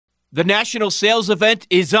The national sales event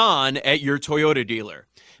is on at your Toyota dealer,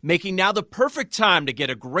 making now the perfect time to get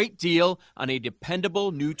a great deal on a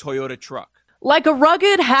dependable new Toyota truck. Like a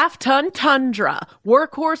rugged half-ton Tundra,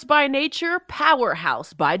 workhorse by nature,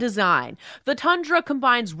 powerhouse by design. The Tundra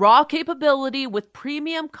combines raw capability with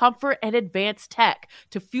premium comfort and advanced tech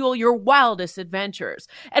to fuel your wildest adventures.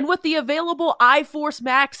 And with the available iForce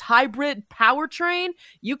Max hybrid powertrain,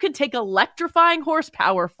 you can take electrifying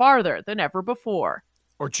horsepower farther than ever before.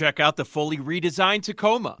 Or check out the fully redesigned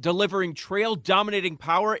Tacoma, delivering trail-dominating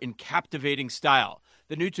power in captivating style.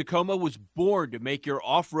 The new Tacoma was born to make your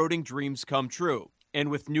off-roading dreams come true.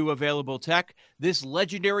 And with new available tech, this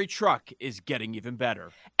legendary truck is getting even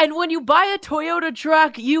better. And when you buy a Toyota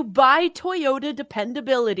truck, you buy Toyota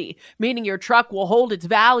dependability, meaning your truck will hold its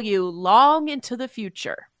value long into the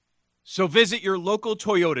future. So visit your local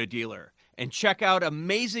Toyota dealer and check out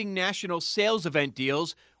amazing national sales event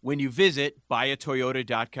deals when you visit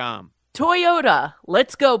buyatoyota.com. Toyota,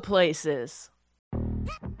 let's go places.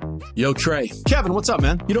 Yo, Trey. Kevin, what's up,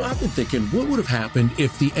 man? You know, I've been thinking, what would have happened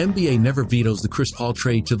if the NBA never vetoes the Chris Paul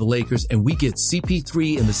trade to the Lakers and we get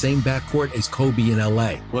CP3 in the same backcourt as Kobe in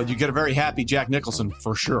LA? Well, you get a very happy Jack Nicholson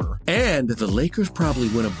for sure. And the Lakers probably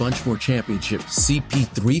win a bunch more championships.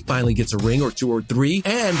 CP3 finally gets a ring or two or three,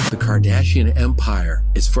 and the Kardashian empire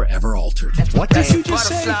is forever altered. What did you just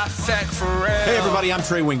say? Hey, everybody, I'm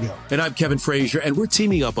Trey Wingo. And I'm Kevin Frazier, and we're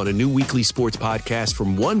teaming up on a new weekly sports podcast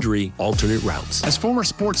from Wondery, Alternate Routes. As former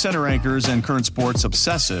Sports Center anchors and current sports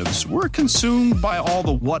obsessives, we're consumed by all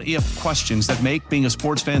the what-if questions that make being a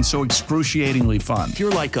sports fan so excruciatingly fun. If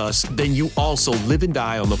you're like us, then you also live and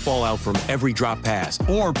die on the fallout from every drop pass.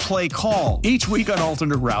 Or play call. Each week on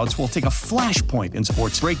Alternate Routes, we'll take a flashpoint in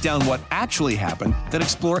sports, break down what actually happened, then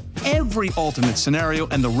explore every alternate scenario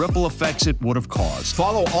and the ripple effects it would have caused.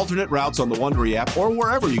 Follow Alternate Routes on the Wondery app or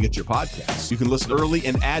wherever you get your podcasts. You can listen early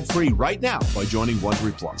and ad-free right now by joining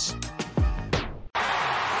Wondery Plus.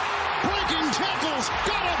 Breaking tackles,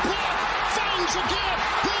 got a block, finds a gap,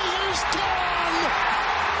 he is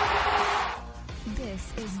gone! This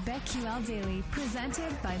is BetQL Daily,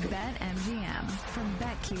 presented by BetMGM from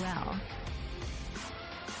BetQL.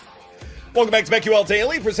 Welcome back to BetQL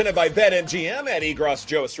Daily, presented by BetMGM. Ed Egros,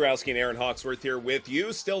 Joe Ostrowski, and Aaron Hawksworth here with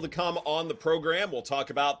you. Still to come on the program, we'll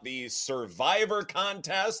talk about the Survivor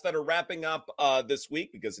contests that are wrapping up this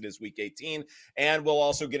week because it is week 18. And we'll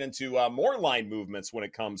also get into more line movements when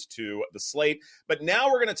it comes to the slate. But now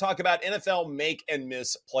we're going to talk about NFL make and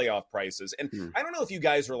miss playoff prices. And I don't know if you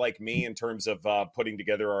guys are like me in terms of putting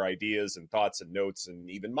together our ideas and thoughts and notes and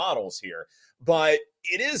even models here. But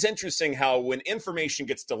it is interesting how when information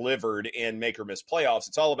gets delivered in make or miss playoffs,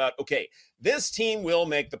 it's all about, okay, this team will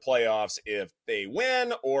make the playoffs if they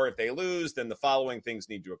win, or if they lose, then the following things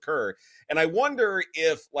need to occur. And I wonder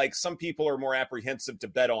if like some people are more apprehensive to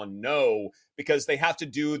bet on no because they have to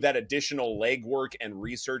do that additional legwork and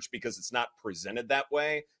research because it's not presented that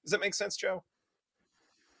way. Does that make sense, Joe?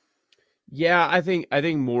 Yeah, I think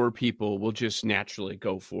more people will just naturally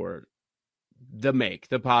go for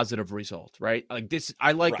the positive result, right? Like this,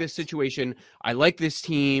 I like this situation. I like this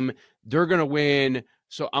team. They're going to win.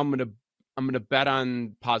 So I'm going to bet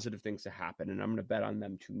on positive things to happen, and I'm going to bet on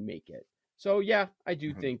them to make it. So yeah, I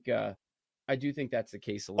do think that's the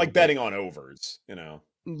case. A little like betting on overs, you know?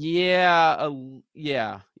 Yeah.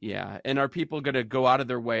 And are people going to go out of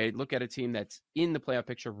their way, look at a team that's in the playoff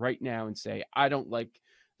picture right now and say, I don't like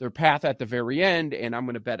their path at the very end, and I'm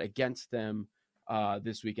going to bet against them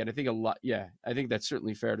this weekend? I think I think that's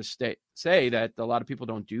certainly fair to say that a lot of people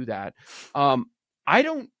don't do that. I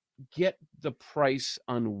don't get the price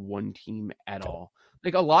on one team at all.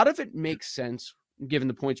 Like a lot of it makes sense given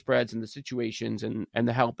the point spreads and the situations and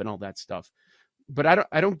the help and all that stuff. But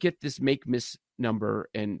I don't get this make miss number,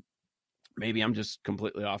 and maybe I'm just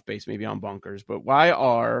completely off base. Maybe I'm bonkers, but why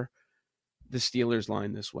are the Steelers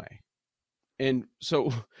line this way? And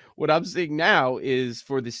so what I'm seeing now is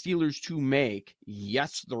for the Steelers to make,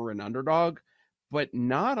 yes, they're an underdog, but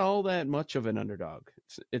not all that much of an underdog.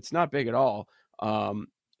 It's not big at all.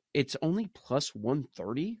 It's only plus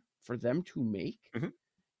 130 for them to make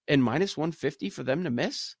and minus 150 for them to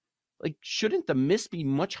miss. Like, shouldn't the miss be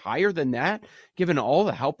much higher than that, given all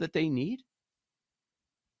the help that they need?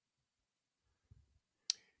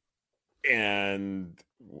 And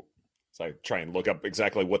so I try and look up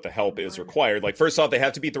exactly what the help is required. Like, first off, they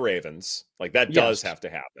have to beat the Ravens. Like, that does have to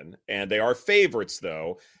happen. And they are favorites,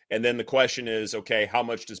 though. And then the question is, okay, how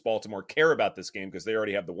much does Baltimore care about this game? Because they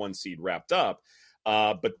already have the 1 seed wrapped up.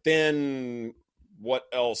 But then what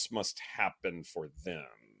else must happen for them?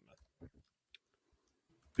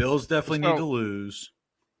 Bills definitely need to lose.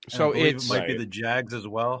 So it might be the Jags as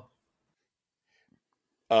well.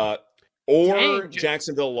 Or Dang.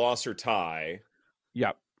 Jacksonville loss or tie.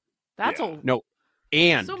 Yep. That's Yeah. No.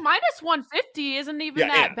 And so minus 150 isn't even Yeah,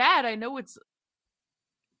 that and. bad. I know it's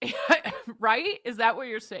right. Is that what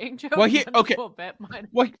you're saying, Joe? Well, okay. Bet minus.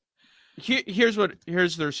 Well, here's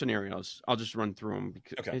their scenarios. I'll just run through them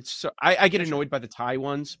because Okay. it's so I get annoyed by the tie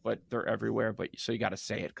ones, but they're everywhere. But so you got to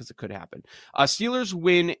say it because it could happen. Steelers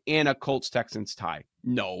win and a Colts Texans tie.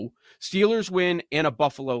 No. Steelers win and a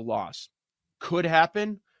Buffalo loss. Could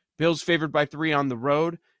happen. Bills favored by 3 on the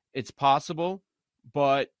road. It's possible,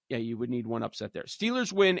 but yeah, you would need one upset there.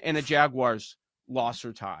 Steelers win and a Jaguars loss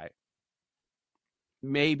or tie.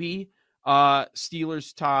 Maybe.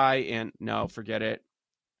 Steelers tie and no, forget it.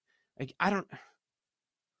 Like, I don't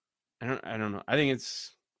know. I think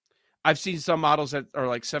I've seen some models that are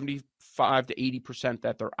like 75 to 80%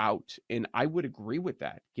 that they're out. And I would agree with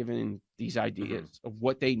that, given these ideas of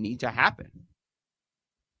what they need to happen.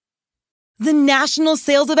 The national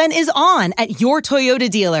sales event is on at your Toyota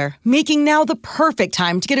dealer, making now the perfect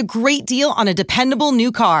time to get a great deal on a dependable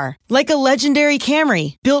new car. Like a legendary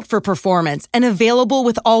Camry, built for performance and available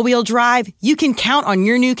with all-wheel drive, you can count on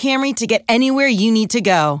your new Camry to get anywhere you need to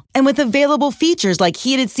go. And with available features like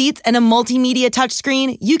heated seats and a multimedia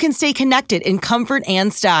touchscreen, you can stay connected in comfort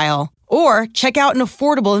and style. Or check out an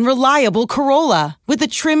affordable and reliable Corolla with a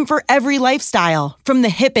trim for every lifestyle, from the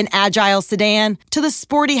hip and agile sedan to the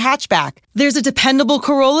sporty hatchback. There's a dependable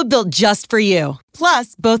Corolla built just for you.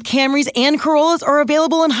 Plus, both Camrys and Corollas are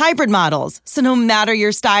available in hybrid models, so no matter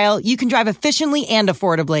your style, you can drive efficiently and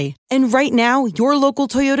affordably. And right now, your local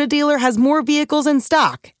Toyota dealer has more vehicles in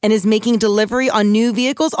stock and is making delivery on new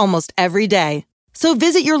vehicles almost every day. So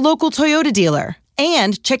visit your local Toyota dealer.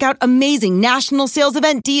 And check out amazing national sales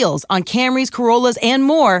event deals on Camrys, Corollas, and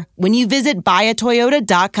more when you visit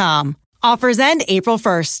buyatoyota.com. Offers end April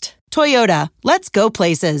 1st. Toyota, let's go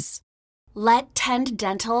places. Let Tend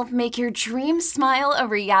Dental make your dream smile a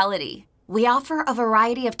reality. We offer a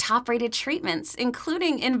variety of top-rated treatments,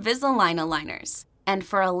 including Invisalign aligners. And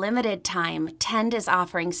for a limited time, Tend is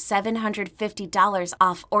offering $750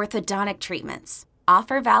 off orthodontic treatments.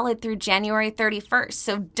 Offer valid through January 31st,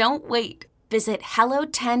 so don't wait. Visit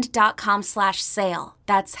hellotend.com/sale.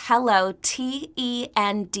 That's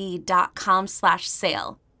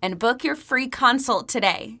hellotend.com/sale. And book your free consult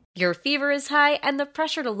today. Your fever is high and the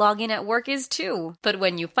pressure to log in at work is too. But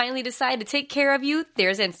when you finally decide to take care of you,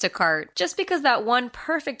 there's Instacart. Just because that one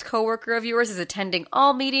perfect coworker of yours is attending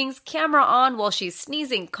all meetings, camera on while she's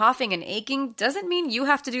sneezing, coughing, and aching, doesn't mean you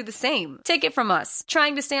have to do the same. Take it from us.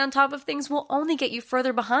 Trying to stay on top of things will only get you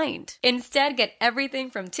further behind. Instead, get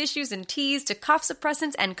everything from tissues and teas to cough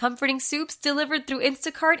suppressants and comforting soups delivered through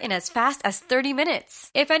Instacart in as fast as 30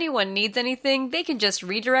 minutes. If anyone needs anything, they can just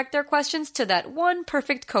redirect their questions to that one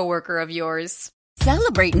perfect coworker of yours.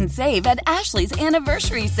 Celebrate and save at Ashley's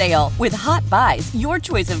Anniversary Sale. With Hot Buys, your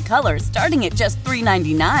choice of colors starting at just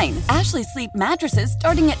 $3.99. Ashley Sleep mattresses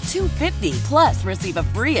starting at $2.50. Plus, receive a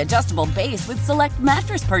free adjustable base with select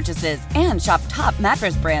mattress purchases. And shop top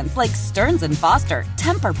mattress brands like Stearns & Foster,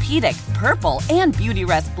 Tempur-Pedic, Purple, and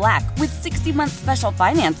Beautyrest Black with 60-month special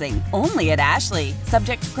financing. Only at Ashley.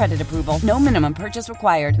 Subject to credit approval. No minimum purchase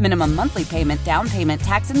required. Minimum monthly payment, down payment,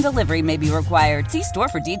 tax, and delivery may be required. See store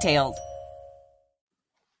for details.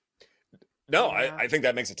 No, I think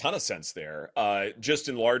that makes a ton of sense there. Just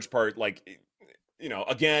in large part, like, you know,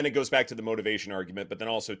 again, it goes back to the motivation argument, but then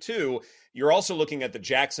also, too, you're also looking at the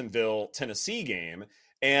Jacksonville-Tennessee game.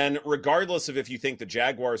 And regardless of if you think the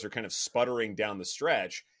Jaguars are kind of sputtering down the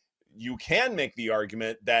stretch, you can make the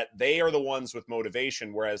argument that they are the ones with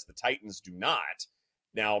motivation, whereas the Titans do not.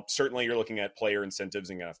 Now, certainly you're looking at player incentives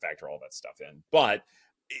and going to factor all that stuff in. But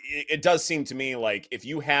it does seem to me like if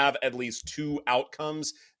you have at least two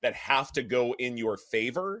outcomes that have to go in your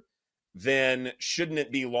favor, then shouldn't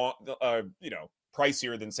it be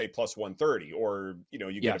pricier than say plus 130, or, you know,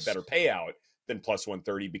 you get a better payout than plus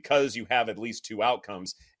 130 because you have at least two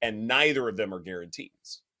outcomes and neither of them are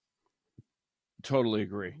guarantees. Totally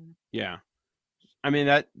agree. Yeah. I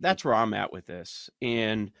mean, that's where I'm at with this.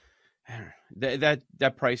 And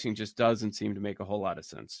that pricing just doesn't seem to make a whole lot of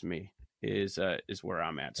sense to me. Is where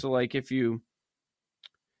I'm at. So like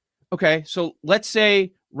so let's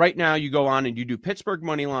say right now you go on and you do Pittsburgh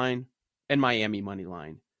money line and Miami money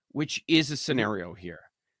line, which is a scenario here.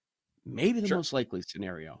 Maybe the most likely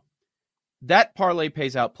scenario. That parlay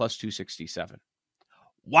pays out plus 267.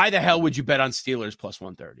 Why the hell would you bet on Steelers plus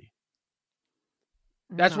 130?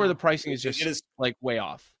 That's where the pricing is just like way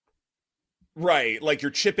off. Right. Like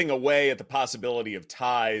you're chipping away at the possibility of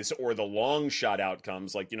ties or the long shot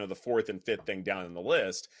outcomes, like, you know, the fourth and fifth thing down in the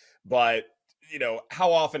list. But, you know,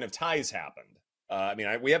 how often have ties happened? I mean,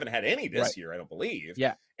 we haven't had any this Right. year, I don't believe.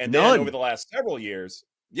 Yeah. And None. then over the last several years,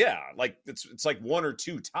 like it's like one or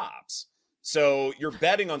two tops. So you're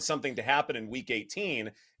betting on something to happen in week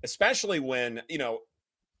 18, especially when,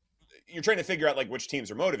 you're trying to figure out like which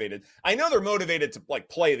teams are motivated. I know they're motivated to like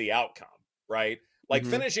play the outcome, right? Like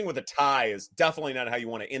finishing with a tie is definitely not how you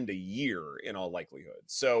want to end a year in all likelihood.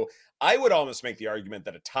 So I would almost make the argument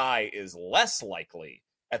that a tie is less likely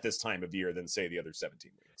at this time of year than say the other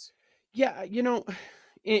 17 weeks. Yeah,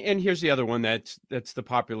 and here's the other one that's the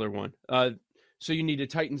popular one. So you need a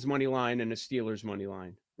Titans money line and a Steelers money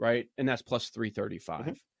line, right? And that's plus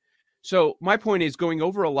 335. So my point is, going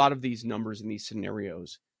over a lot of these numbers in these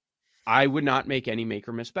scenarios, I would not make any make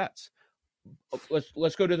or miss bets.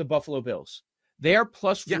 Let's go to the Buffalo Bills. They are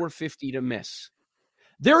plus 450 to miss.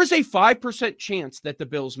 There is a 5% chance that the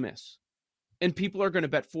Bills miss, and people are going to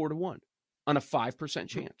bet 4-1 on a 5%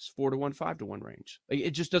 chance, 4-1, 5-1 range. It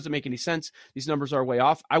just doesn't make any sense. These numbers are way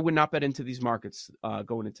off. I would not bet into these markets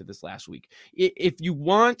going into this last week. If you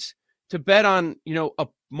want to bet on, a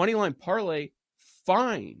money line parlay,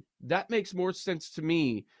 fine. That makes more sense to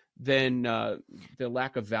me than the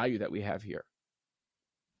lack of value that we have here.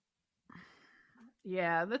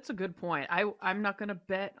 Yeah, that's a good point. I'm not going to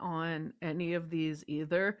bet on any of these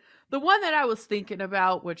either. The one that I was thinking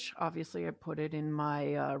about, which obviously I put it in my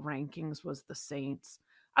rankings, was the Saints.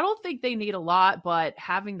 I don't think they need a lot, but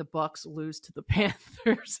having the Bucs lose to the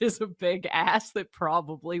Panthers is a big ask that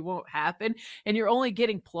probably won't happen. And you're only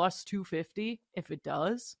getting plus 250 if it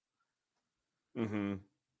does. Mm-hmm.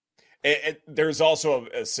 There's also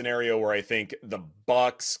a scenario where I think the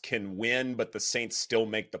Bucs can win, but the Saints still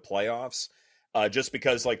make the playoffs. Just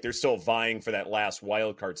because like they're still vying for that last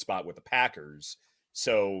wild card spot with the Packers.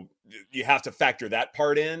 So you have to factor that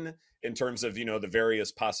part in terms of, the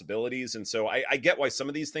various possibilities. And so I get why some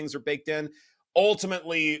of these things are baked in.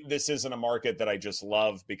 Ultimately, this isn't a market that I just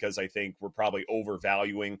love because I think we're probably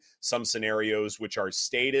overvaluing some scenarios which are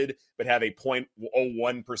stated but have a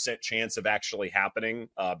 0.01% chance of actually happening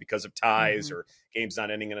because of ties or games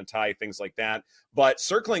not ending in a tie, things like that. But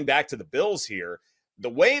circling back to the Bills here, the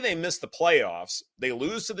way they miss the playoffs, they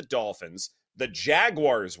lose to the Dolphins, the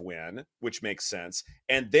Jaguars win, which makes sense,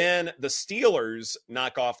 and then the Steelers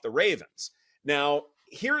knock off the Ravens. Now,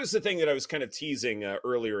 here's the thing that I was kind of teasing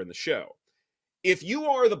earlier in the show. If you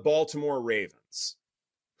are the Baltimore Ravens,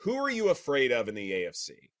 who are you afraid of in the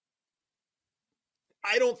AFC?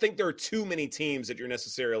 I don't think there are too many teams that you're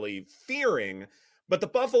necessarily fearing, but the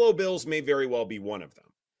Buffalo Bills may very well be one of them.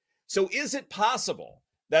 So is it possible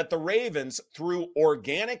that the Ravens, through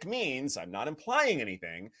organic means, I'm not implying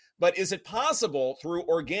anything, but is it possible through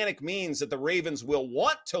organic means that the Ravens will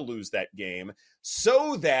want to lose that game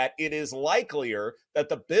so that it is likelier that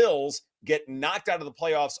the Bills get knocked out of the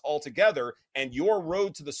playoffs altogether and your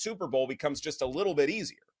road to the Super Bowl becomes just a little bit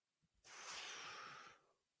easier?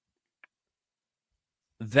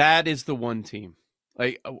 That is the one team.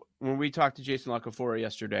 Like when we talked to Jason LaCanfora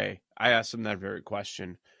yesterday, I asked him that very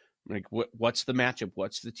question. Like, what's the matchup?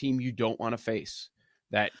 What's the team you don't want to face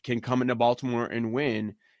that can come into Baltimore and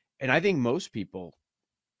win? And I think most people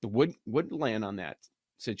would land on that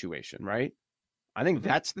situation, right? I think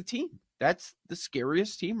that's the team. That's the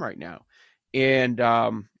scariest team right now. And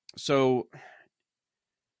so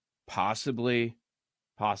possibly,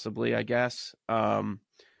 I guess. So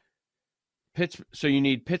you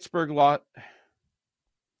need Pittsburgh lot.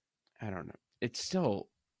 I don't know. It's still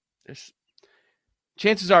there's.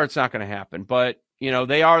 Chances are it's not going to happen, but,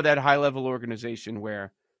 they are that high-level organization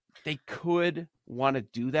where they could want to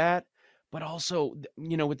do that, but also,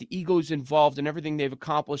 with the egos involved and everything they've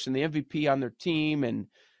accomplished and the MVP on their team, and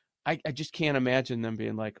I just can't imagine them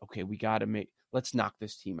being like, okay, let's knock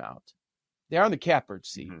this team out. They are in the catbird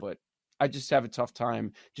seat, but I just have a tough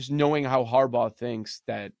time just knowing how Harbaugh thinks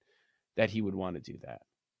that he would want to do that.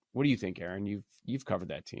 What do you think, Aaron? You've covered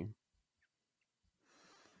that team.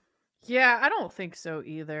 Yeah, I don't think so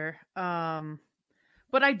either.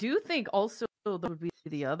 But I do think also there would be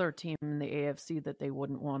the other team in the AFC that they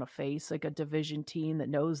wouldn't want to face, like a division team that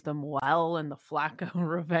knows them well and the Flacco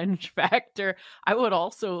revenge factor. I would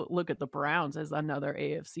also look at the Browns as another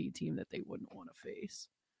AFC team that they wouldn't want to face.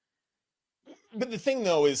 But the thing,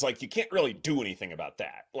 though, is like you can't really do anything about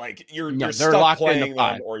that. Like you're they're stuck locked playing in the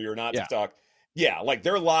them, 5. or you're not stuck. Yeah, like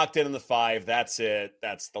they're locked in the 5. That's it.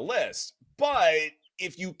 That's the list. But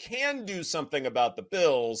if you can do something about the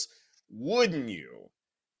Bills, wouldn't you?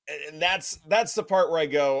 And that's the part where I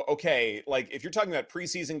go, okay, like if you're talking about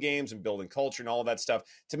preseason games and building culture and all of that stuff,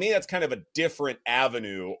 to me, that's kind of a different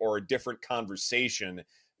avenue or a different conversation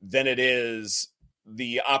than it is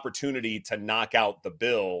the opportunity to knock out the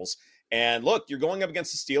Bills. And look, you're going up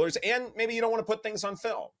against the Steelers, and maybe you don't want to put things on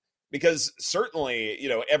film. Because certainly,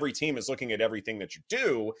 every team is looking at everything that you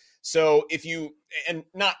do. So if you, and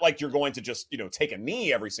not like you're going to just, take a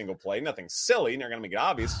knee every single play, nothing silly, and they're going to make it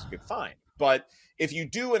obvious, it's fine. But if you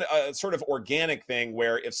do a sort of organic thing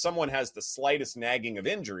where if someone has the slightest nagging of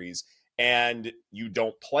injuries and you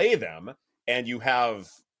don't play them and you have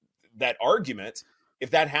that argument, if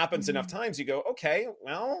that happens enough times, you go, okay,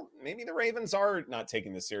 well, maybe the Ravens are not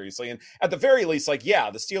taking this seriously. And at the very least, the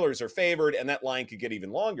Steelers are favored and that line could get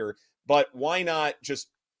even longer. But why not just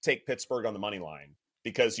take Pittsburgh on the money line?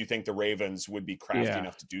 Because you think the Ravens would be crafty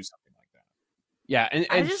enough to do something like that. Yeah, and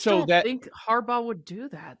I just so don't think Harbaugh would do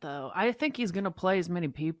that, though. I think he's going to play as many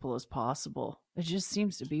people as possible. It just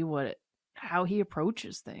seems to be how he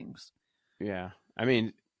approaches things. Yeah, I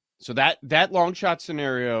mean, so that long shot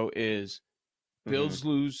scenario is Bills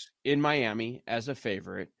lose in Miami as a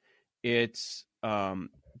favorite. It's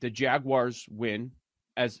the Jaguars win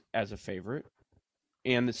as a favorite,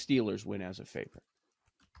 and the Steelers win as a favorite.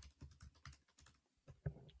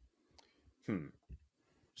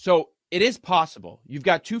 So it is possible. You've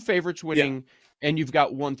got two favorites winning, and you've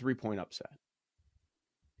got 1 3-point upset.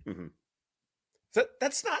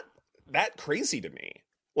 That's not that crazy to me.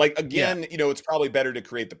 Again, it's probably better to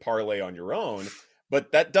create the parlay on your own.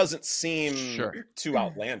 But that doesn't seem too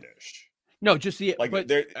outlandish. No, just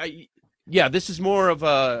this is more of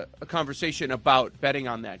a conversation about betting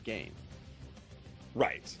on that game.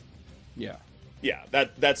 Right. Yeah. Yeah,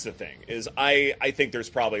 that's the thing. Is I think there's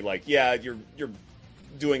probably you're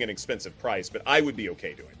doing an expensive price, but I would be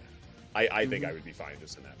okay doing that. I think I would be fine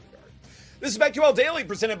just in that regard. This is BetQL Daily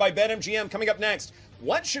presented by BetMGM. Coming up next,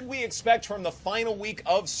 what should we expect from the final week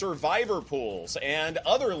of Survivor pools and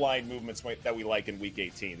other line movements that we like in Week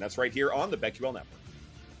 18? That's right here on the BetQL Network.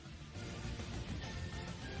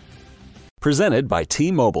 Presented by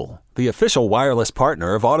T-Mobile, the official wireless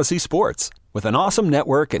partner of Odyssey Sports. With an awesome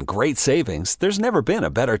network and great savings, there's never been a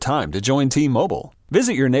better time to join T-Mobile.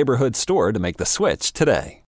 Visit your neighborhood store to make the switch today.